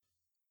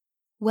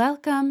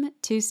Welcome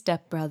to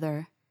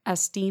Stepbrother, a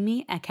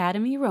steamy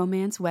Academy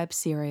romance web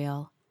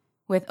serial.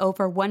 With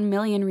over 1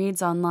 million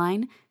reads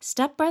online,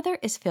 Stepbrother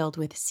is filled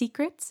with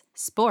secrets,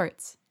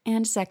 sports,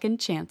 and second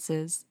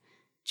chances.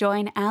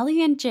 Join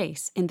Allie and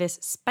Jace in this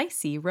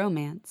spicy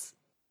romance.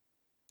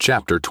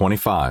 Chapter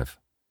 25.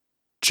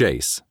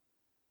 Jace.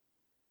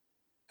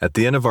 At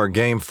the end of our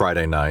game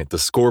Friday night, the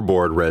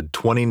scoreboard read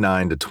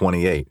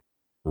 29-28.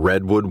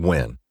 Red would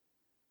win.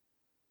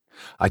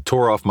 I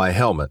tore off my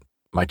helmet,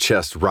 my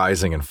chest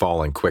rising and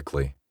falling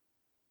quickly.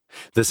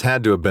 This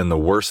had to have been the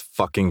worst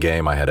fucking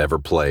game I had ever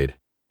played.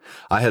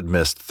 I had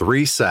missed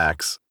 3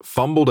 sacks,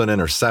 fumbled an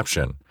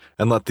interception,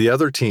 and let the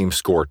other team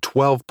score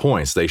 12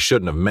 points they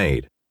shouldn't have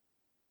made.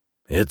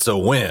 "It's a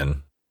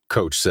win,"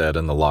 Coach said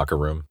in the locker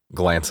room,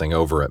 glancing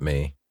over at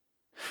me.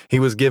 He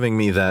was giving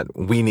me that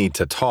 "we need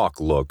to talk"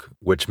 look,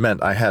 which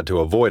meant I had to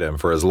avoid him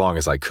for as long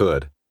as I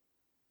could.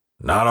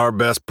 "Not our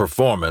best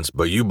performance,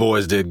 but you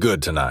boys did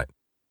good tonight.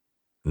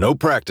 No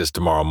practice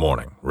tomorrow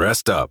morning.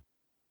 Rest up."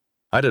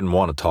 I didn't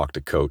want to talk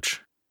to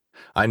Coach.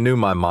 I knew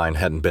my mind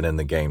hadn't been in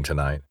the game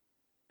tonight.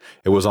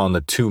 It was on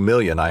the $2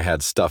 million I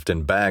had stuffed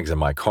in bags in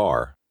my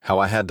car, how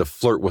I had to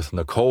flirt with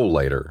Nicole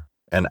later,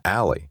 and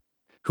Allie,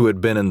 who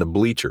had been in the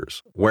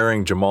bleachers,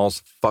 wearing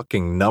Jamal's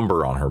fucking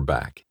number on her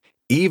back,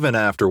 even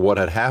after what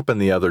had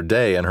happened the other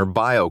day in her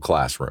bio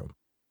classroom.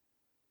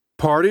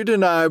 "Party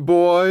tonight,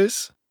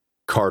 boys,"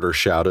 Carter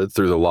shouted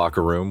through the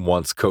locker room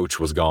once Coach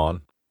was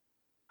gone.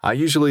 I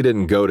usually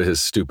didn't go to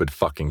his stupid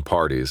fucking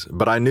parties,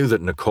 but I knew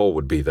that Nicole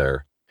would be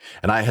there,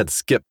 and I had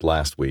skipped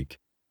last week.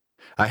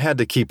 I had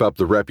to keep up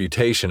the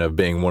reputation of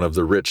being one of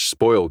the rich,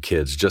 spoiled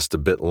kids just a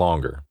bit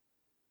longer.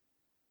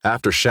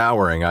 After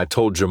showering, I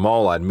told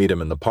Jamal I'd meet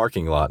him in the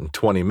parking lot in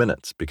 20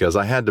 minutes because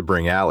I had to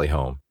bring Allie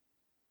home.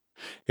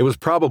 It was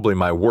probably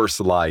my worst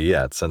lie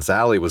yet since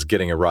Allie was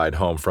getting a ride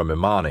home from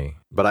Imani,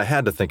 but I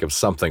had to think of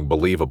something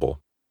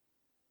believable.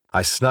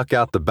 I snuck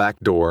out the back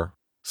door,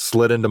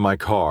 slid into my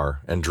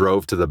car, and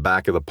drove to the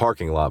back of the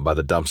parking lot by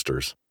the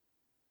dumpsters.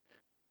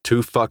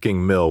 $2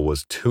 fucking mil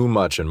was too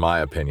much in my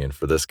opinion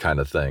for this kind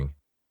of thing,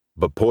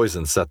 but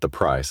poison set the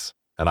price,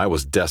 and I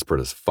was desperate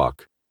as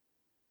fuck.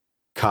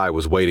 Kai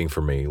was waiting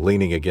for me,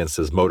 leaning against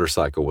his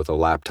motorcycle with a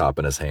laptop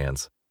in his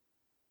hands.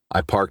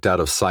 I parked out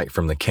of sight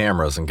from the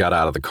cameras and got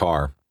out of the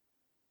car.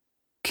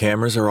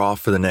 "Cameras are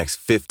off for the next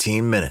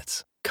 15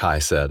 minutes, Kai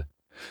said,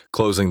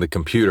 closing the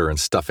computer and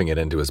stuffing it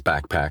into his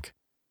backpack.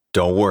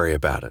 "Don't worry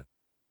about it."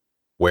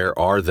 "Where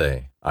are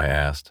they?" I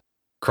asked,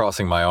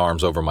 crossing my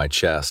arms over my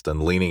chest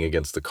and leaning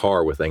against the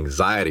car with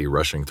anxiety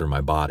rushing through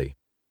my body.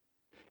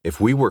 If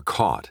we were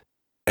caught,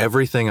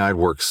 everything I'd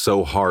worked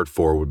so hard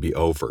for would be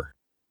over.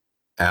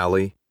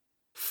 Allie,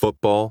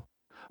 football,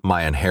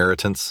 my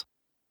inheritance.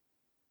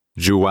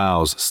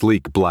 Joao's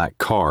sleek black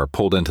car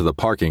pulled into the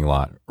parking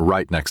lot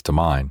right next to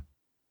mine.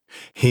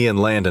 He and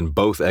Landon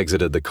both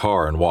exited the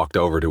car and walked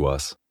over to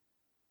us.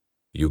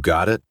 "You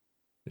got it?"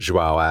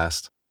 Joao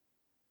asked.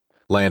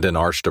 Landon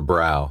arched a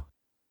brow.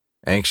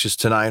 "Anxious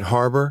tonight,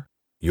 Harbor?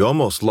 You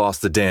almost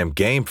lost the damn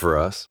game for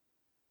us."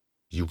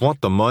 "You want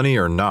the money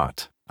or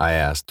not?" I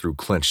asked through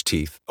clenched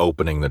teeth,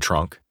 opening the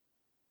trunk.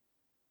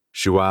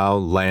 Joao,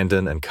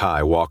 Landon, and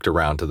Kai walked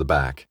around to the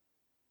back.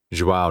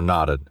 Joao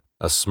nodded,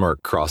 a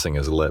smirk crossing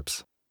his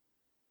lips.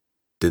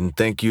 "Didn't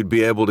think you'd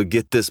be able to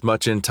get this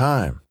much in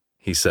time,"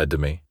 he said to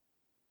me.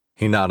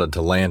 He nodded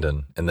to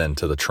Landon and then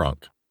to the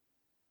trunk.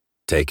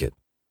 "Take it."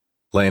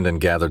 Landon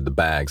gathered the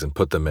bags and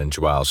put them in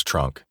Joao's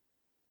trunk.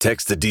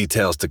 "Text the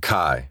details to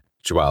Kai,"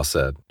 Joao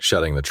said,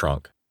 shutting the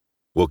trunk.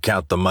 "We'll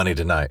count the money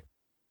tonight.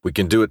 We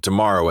can do it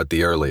tomorrow at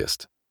the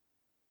earliest."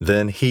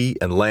 Then he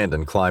and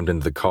Landon climbed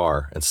into the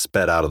car and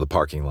sped out of the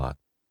parking lot.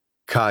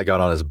 Kai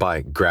got on his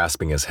bike,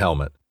 grasping his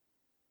helmet.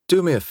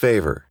 "Do me a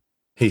favor,"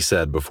 he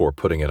said before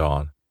putting it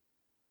on.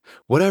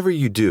 "Whatever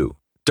you do,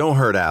 don't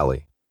hurt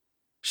Allie.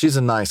 She's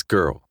a nice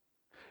girl.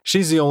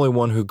 She's the only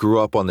one who grew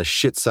up on the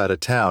shit side of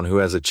town who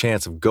has a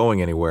chance of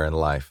going anywhere in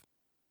life."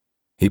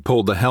 He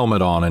pulled the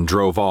helmet on and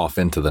drove off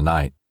into the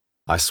night.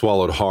 I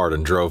swallowed hard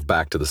and drove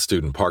back to the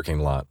student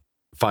parking lot,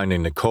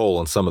 finding Nicole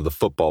and some of the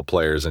football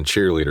players and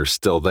cheerleaders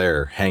still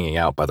there, hanging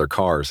out by their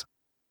cars.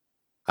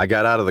 I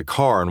got out of the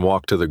car and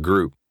walked to the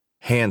group,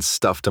 hands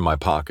stuffed in my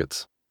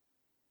pockets.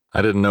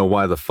 I didn't know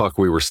why the fuck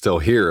we were still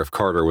here if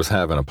Carter was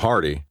having a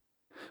party,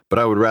 but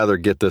I would rather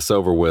get this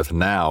over with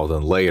now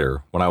than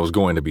later when I was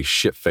going to be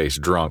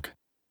shit-faced drunk.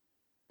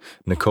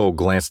 Nicole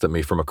glanced at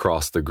me from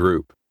across the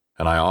group,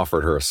 and I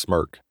offered her a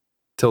smirk,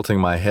 tilting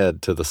my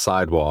head to the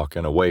sidewalk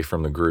and away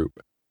from the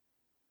group.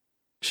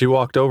 She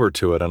walked over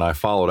to it and I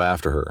followed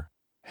after her,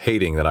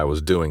 hating that I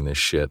was doing this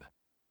shit.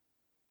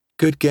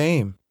 "Good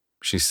game,"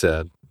 she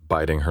said,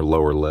 biting her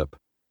lower lip.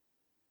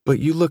 "But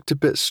you looked a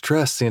bit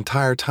stressed the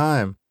entire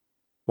time.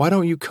 Why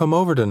don't you come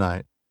over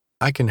tonight?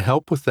 I can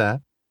help with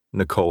that,"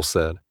 Nicole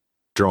said,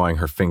 drawing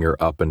her finger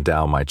up and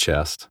down my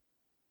chest.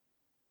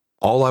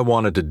 All I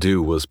wanted to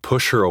do was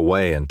push her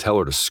away and tell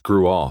her to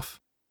screw off,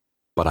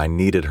 but I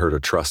needed her to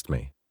trust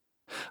me.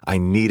 I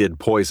needed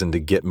poison to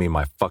get me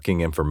my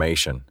fucking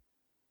information.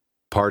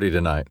 "Party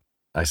tonight,"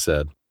 I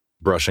said,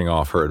 brushing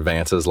off her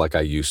advances like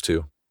I used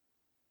to.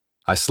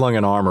 I slung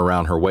an arm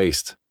around her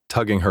waist,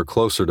 tugging her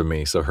closer to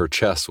me so her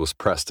chest was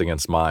pressed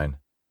against mine.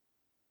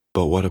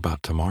 But what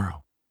about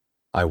tomorrow?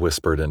 I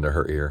whispered into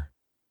her ear.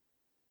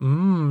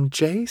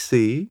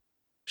 JC.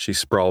 She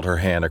sprawled her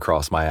hand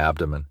across my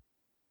abdomen.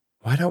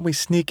 Why don't we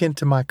sneak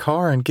into my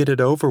car and get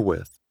it over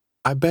with?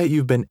 I bet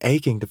you've been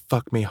aching to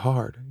fuck me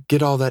hard,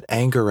 get all that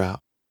anger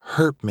out,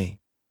 hurt me.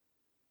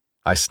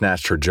 I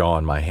snatched her jaw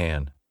in my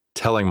hand,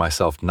 telling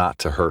myself not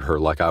to hurt her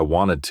like I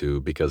wanted to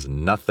because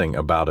nothing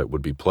about it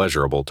would be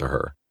pleasurable to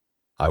her.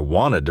 I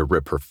wanted to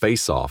rip her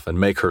face off and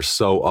make her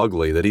so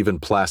ugly that even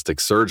plastic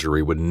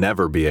surgery would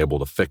never be able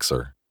to fix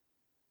her.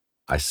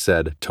 I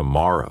said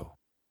tomorrow,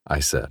 I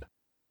said.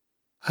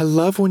 I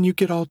love when you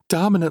get all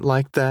dominant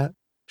like that,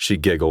 she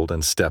giggled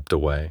and stepped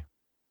away.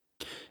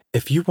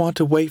 If you want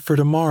to wait for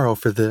tomorrow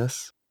for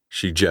this,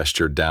 she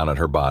gestured down at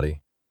her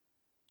body,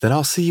 then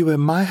I'll see you at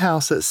my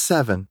house at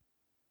 7.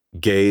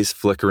 Gaze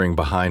flickering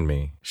behind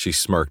me, she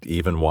smirked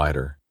even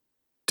wider.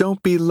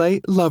 Don't be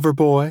late, lover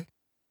boy.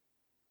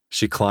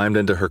 She climbed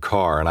into her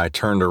car and I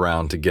turned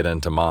around to get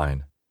into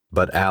mine,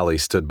 but Allie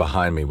stood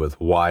behind me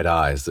with wide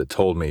eyes that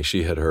told me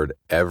she had heard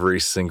every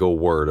single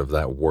word of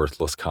that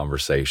worthless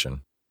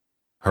conversation.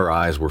 Her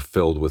eyes were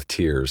filled with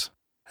tears,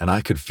 and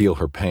I could feel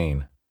her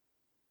pain.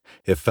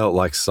 It felt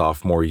like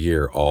sophomore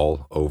year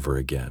all over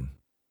again.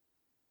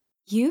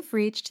 You've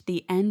reached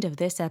the end of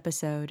this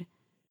episode.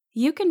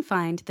 You can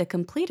find the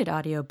completed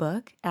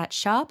audiobook at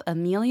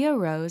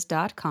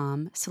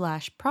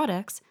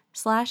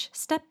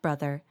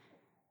shopameliarose.com/products/stepbrother.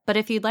 But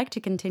if you'd like to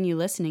continue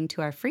listening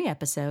to our free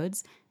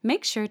episodes,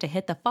 make sure to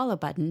hit the follow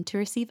button to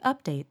receive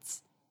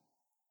updates.